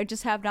know, but I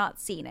just have not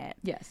seen it.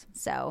 Yes.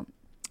 So.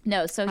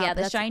 No, so yeah,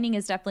 The Shining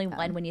is definitely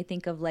one when you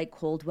think of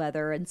cold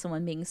weather and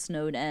someone being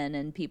snowed in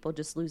and people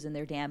just losing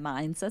their damn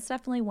minds. That's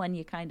definitely one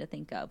you kind of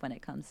think of when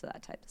it comes to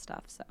that type of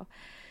stuff. So,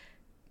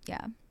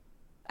 yeah,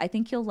 I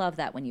think you'll love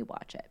that when you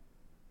watch it.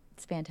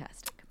 It's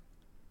fantastic.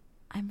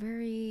 I'm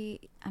very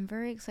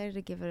excited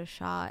to give it a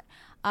shot.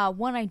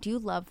 One I do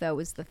love though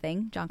is The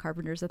Thing. John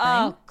Carpenter's The Thing.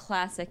 Oh,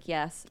 classic!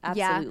 Yes,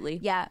 absolutely.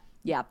 Yeah.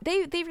 Yeah,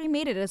 they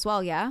remade it as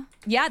well. Yeah,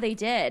 they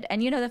did.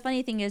 And the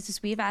funny thing is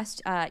we've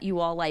asked you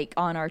all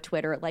on our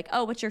Twitter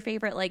oh, what's your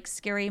favorite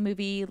scary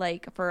movie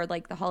for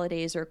the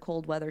holidays or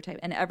cold weather type,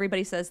 and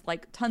everybody says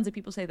tons of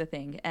people say The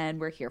Thing, and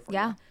we're here for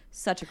you.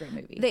 Such a great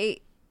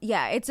movie.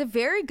 It's a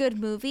very good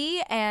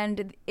movie,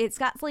 and it's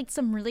got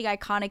some really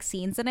iconic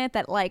scenes in it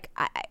that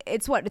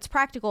it's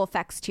practical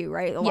effects too,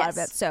 right? A lot of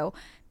it. So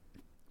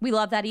we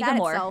love that even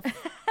more. Itself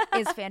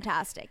is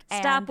fantastic.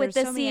 Stop with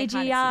the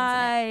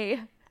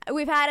CGI.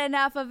 We've had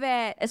enough of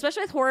it,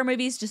 especially with horror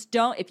movies. Just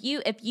don't.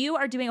 If you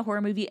are doing a horror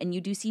movie and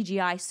you do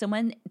CGI,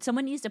 someone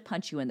needs to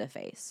punch you in the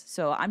face.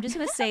 So I'm just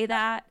gonna say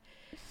that.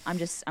 I'm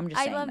just saying that.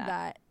 I love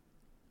that.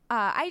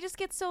 I just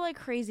get so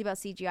crazy about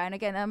CGI, and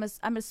again, I'm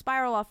gonna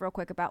spiral off real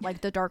quick about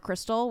The Dark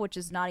Crystal, which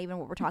is not even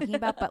what we're talking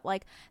about, but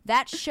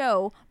that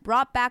show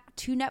brought back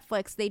to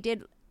Netflix. They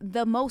did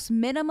the most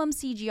minimum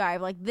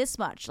CGI of this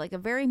much, a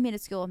very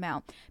minuscule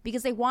amount,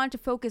 because they wanted to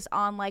focus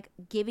on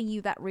giving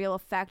you that real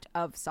effect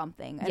of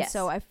something. And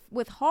so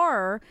with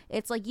horror,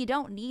 it's you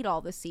don't need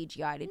all the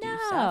CGI to do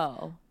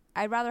stuff.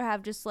 I'd rather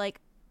have just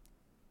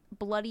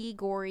bloody,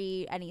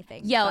 gory,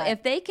 anything.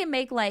 If they can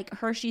make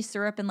Hershey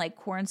syrup and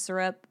corn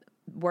syrup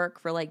work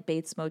for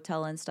Bates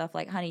Motel and stuff,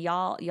 honey,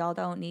 y'all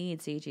don't need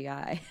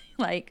CGI.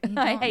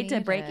 I hate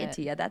to break it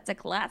to you, that's a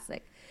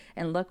classic,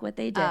 and look what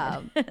they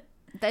did.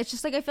 That's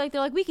just I feel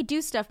they're we could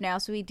do stuff now,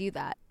 so we do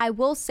that. I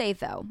will say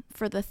though,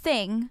 for The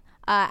Thing,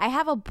 I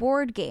have a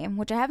board game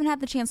which I haven't had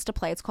the chance to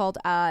play. It's called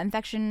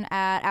Infection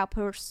at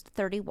Outpost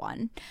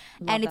 31.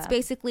 And it's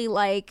basically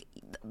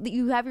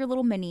you have your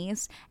little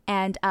minis,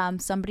 and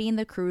somebody in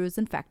the crew is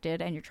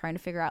infected, and you're trying to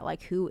figure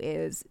out who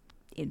is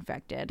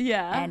infected,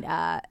 and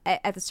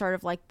at the start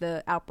of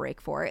the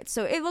outbreak for it.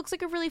 So it looks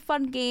like a really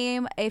fun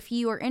game. If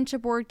you are into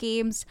board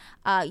games,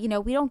 we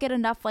don't get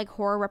enough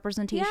horror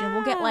representation.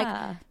 We'll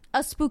get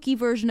a spooky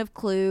version of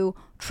Clue,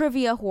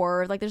 trivia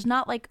horror. There's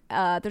not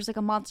there's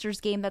a monsters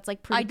game that's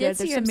pretty I good. did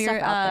see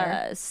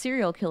a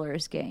serial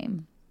killers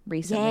game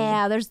recently.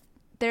 Yeah, there's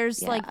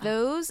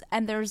those,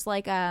 and there's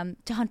To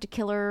Hunt a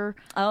Killer.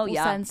 Oh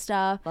yeah, and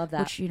stuff. Love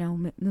that. Which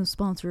no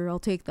sponsor. I'll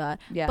take that.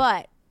 Yeah,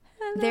 but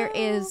there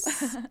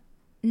is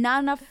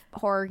not enough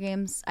horror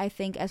games, I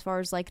think, as far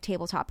as like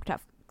tabletop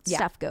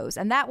stuff goes.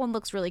 And that one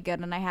looks really good,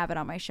 and I have it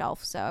on my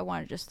shelf, so I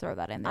want to just throw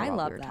that in there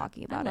while we were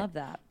talking about it. I love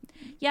that.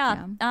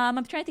 Yeah.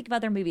 I'm trying to think of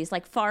other movies.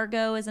 Like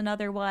Fargo is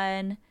another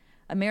one.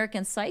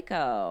 American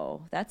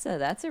Psycho. That's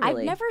a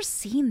really... I've never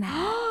seen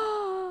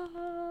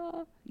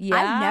that. Yeah.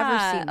 I've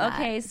never seen that.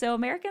 Okay, so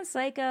American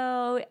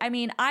Psycho, I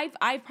mean,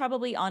 I've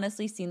probably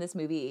honestly seen this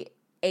movie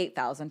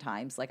 8,000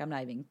 times. Like, I'm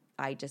not even...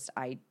 I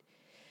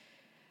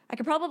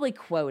could probably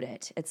quote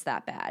it. It's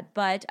that bad.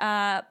 But,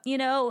 you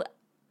know,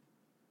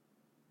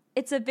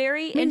 it's a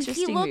very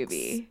interesting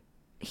movie.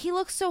 He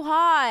looks so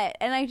hot,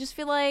 and I just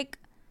feel like...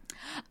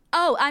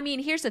 Oh, I mean,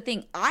 here's the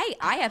thing. I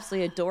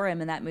absolutely adore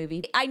him in that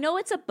movie. I know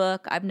it's a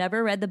book. I've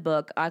never read the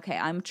book. Okay,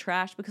 I'm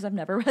trash because I've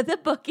never read the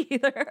book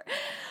either.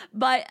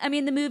 But, I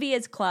mean, the movie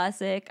is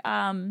classic.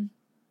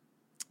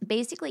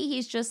 Basically,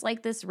 he's just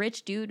like this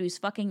rich dude who's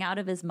fucking out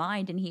of his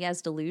mind, and he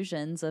has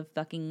delusions of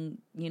fucking,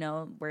 you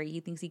know, where he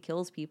thinks he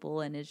kills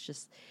people, and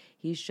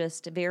he's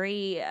just a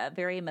very,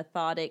 very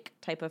methodic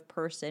type of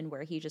person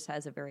where he just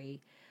has a very,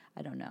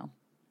 I don't know.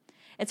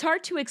 It's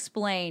hard to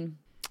explain.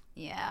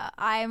 Yeah,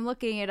 I'm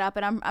looking it up,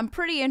 and I'm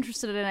pretty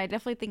interested in it. I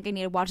definitely think I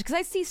need to watch it because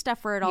I see stuff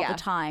for it all the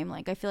time.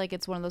 Like, I feel like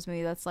it's one of those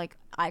movies that's like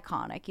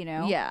iconic, you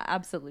know? Yeah,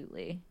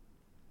 absolutely.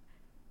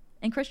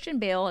 And Christian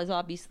Bale is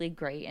obviously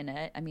great in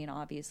it. I mean,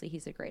 obviously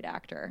he's a great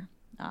actor.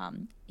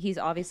 He's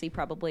obviously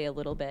probably a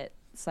little bit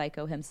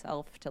psycho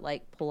himself to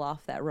like pull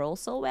off that role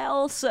so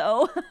well.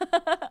 So,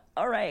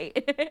 all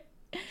right.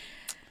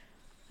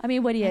 I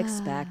mean, what do you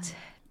expect?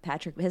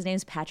 His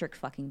name's Patrick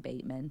fucking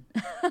Bateman.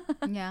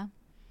 Yeah.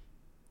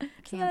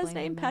 Isn't that his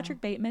name?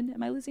 Patrick Bateman?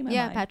 Am I losing my mind?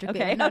 Yeah, Patrick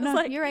Bateman.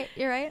 No, you're right.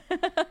 You're right.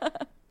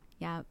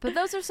 Yeah, but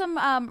those are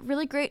some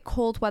really great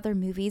cold weather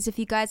movies. If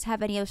you guys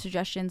have any other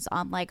suggestions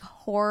on like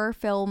horror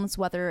films,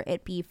 whether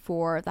it be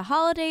for the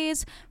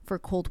holidays, for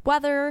cold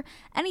weather,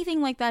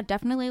 anything like that,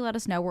 definitely let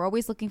us know. We're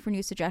always looking for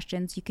new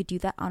suggestions. You could do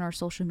that on our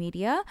social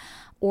media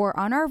or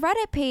on our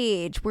Reddit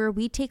page where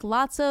we take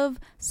lots of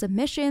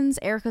submissions.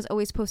 Erica's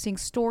always posting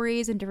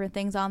stories and different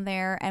things on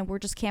there, and we're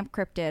just Camp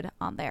Cryptid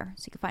on there.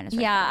 So you can find us.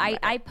 Yeah,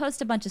 I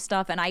post a bunch of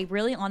stuff, and I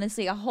really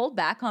honestly I hold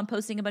back on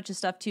posting a bunch of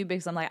stuff too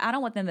because I'm like, I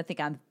don't want them to think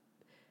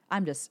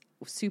I'm just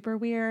super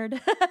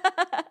weird.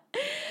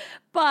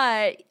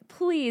 But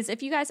please,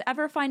 if you guys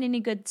ever find any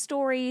good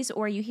stories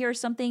or you hear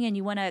something and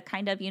you want to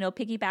kind of, you know,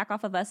 piggyback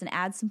off of us and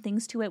add some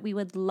things to it, we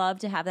would love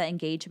to have that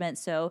engagement.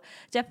 So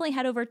definitely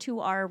head over to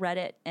our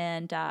Reddit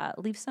and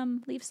leave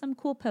some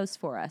cool posts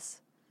for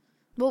us.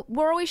 Well,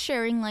 we're always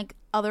sharing like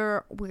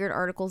other weird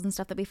articles and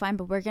stuff that we find,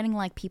 but we're getting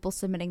like people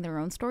submitting their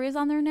own stories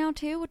on there now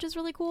too, which is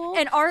really cool.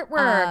 And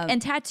artwork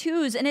and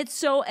tattoos. And it's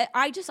so,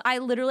 I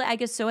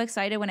get so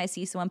excited when I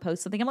see someone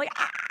post something. I'm like,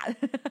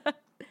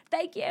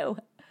 thank you.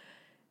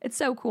 It's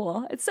so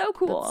cool. It's so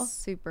cool. That's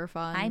super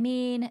fun. I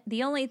mean,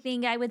 the only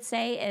thing I would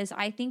say is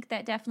I think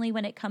that definitely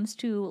when it comes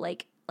to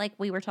like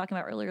we were talking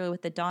about earlier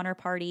with the Donner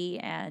Party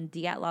and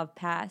Dyatlov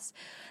Pass,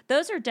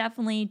 those are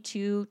definitely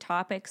two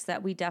topics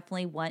that we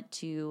definitely want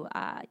to,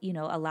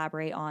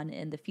 elaborate on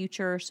in the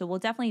future. So we'll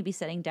definitely be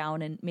sitting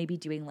down and maybe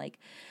doing like,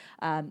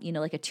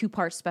 like a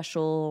 2-part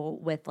special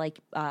with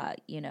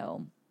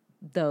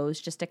those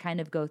just to kind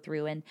of go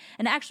through and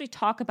actually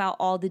talk about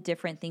all the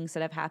different things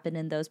that have happened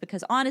in those,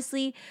 because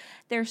honestly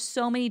there's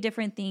so many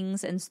different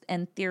things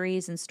and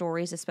theories and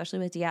stories, especially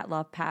with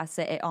Dyatlov Pass,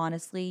 that it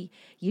honestly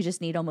you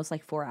just need almost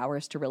like 4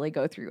 hours to really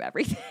go through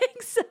everything.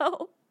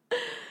 So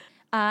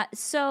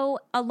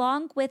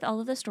along with all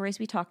of the stories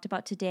we talked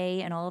about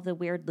today and all of the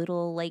weird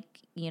little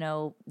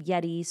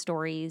Yeti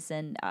stories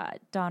and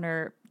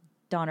Donner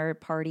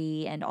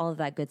Party and all of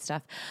that good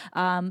stuff.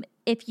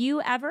 If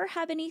you ever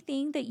have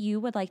anything that you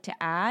would like to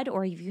add,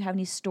 or if you have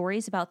any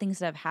stories about things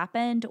that have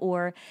happened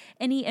or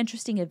any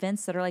interesting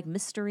events that are like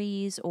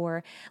mysteries,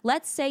 or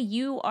let's say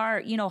you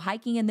are,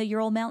 hiking in the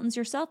Ural Mountains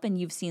yourself and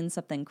you've seen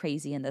something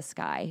crazy in the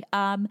sky,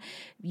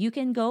 you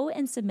can go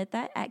and submit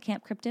that at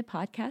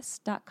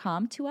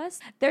campcryptidpodcast.com to us.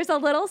 There's a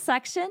little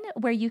section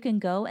where you can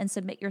go and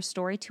submit your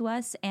story to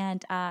us,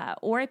 and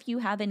or if you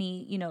have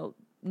any,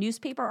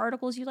 newspaper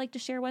articles you'd like to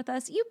share with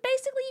us, you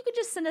could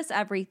just send us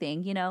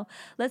everything.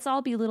 Let's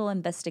all be little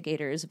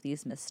investigators of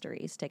these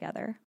mysteries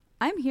together.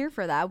 I'm here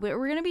for that.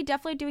 We're going to be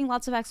definitely doing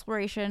lots of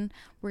exploration.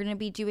 We're going to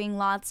be doing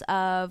lots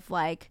of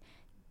like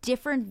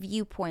different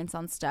viewpoints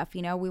on stuff.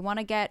 We want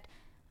to get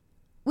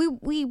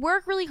we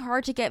work really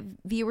hard to get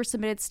viewer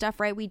submitted stuff,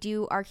 right? We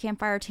do our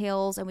campfire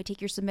tales and we take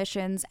your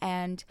submissions,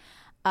 and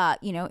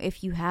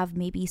if you have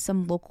maybe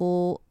some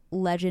local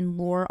legend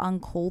lore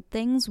on cold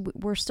things,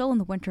 we're still in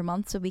the winter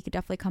months, so we could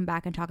definitely come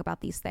back and talk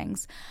about these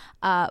things.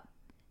 So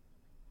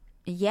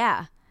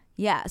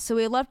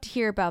we'd love to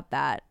hear about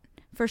that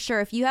for sure.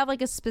 If you have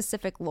like a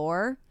specific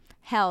lore,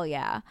 hell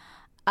yeah.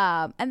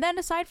 And then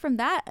aside from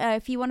that,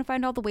 if you want to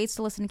find all the ways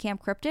to listen to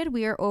Camp Cryptid,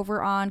 we are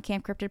over on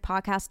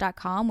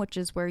campcryptidpodcast.com, which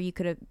is where you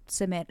could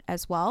submit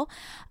as well.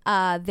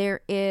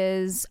 There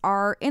is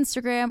our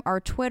Instagram,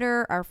 our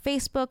Twitter, our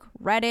Facebook,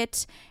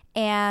 Reddit,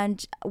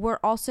 and we're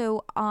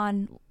also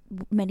on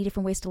many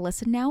different ways to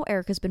listen now.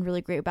 Erica's been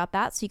really great about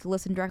that. So you can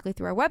listen directly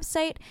through our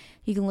website.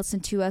 You can listen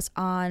to us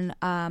on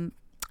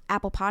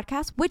Apple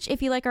Podcasts, which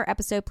if you like our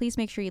episode, please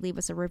make sure you leave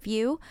us a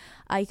review.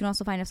 You can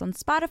also find us on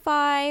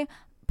Spotify,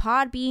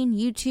 Podbean,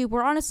 YouTube.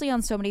 We're honestly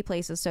on so many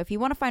places. So if you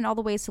want to find all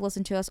the ways to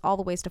listen to us, all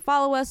the ways to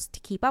follow us, to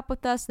keep up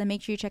with us, then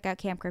make sure you check out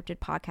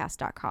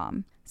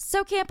campcryptidpodcast.com.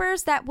 So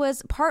campers, that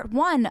was part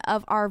 1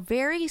 of our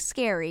very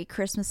scary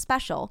Christmas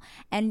special.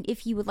 And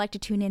if you would like to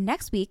tune in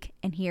next week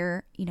and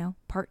hear,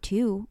 part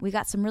 2, we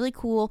got some really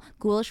cool,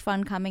 ghoulish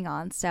fun coming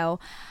on. So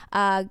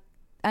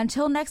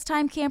until next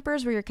time,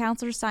 campers, we're your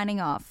counselors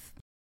signing off.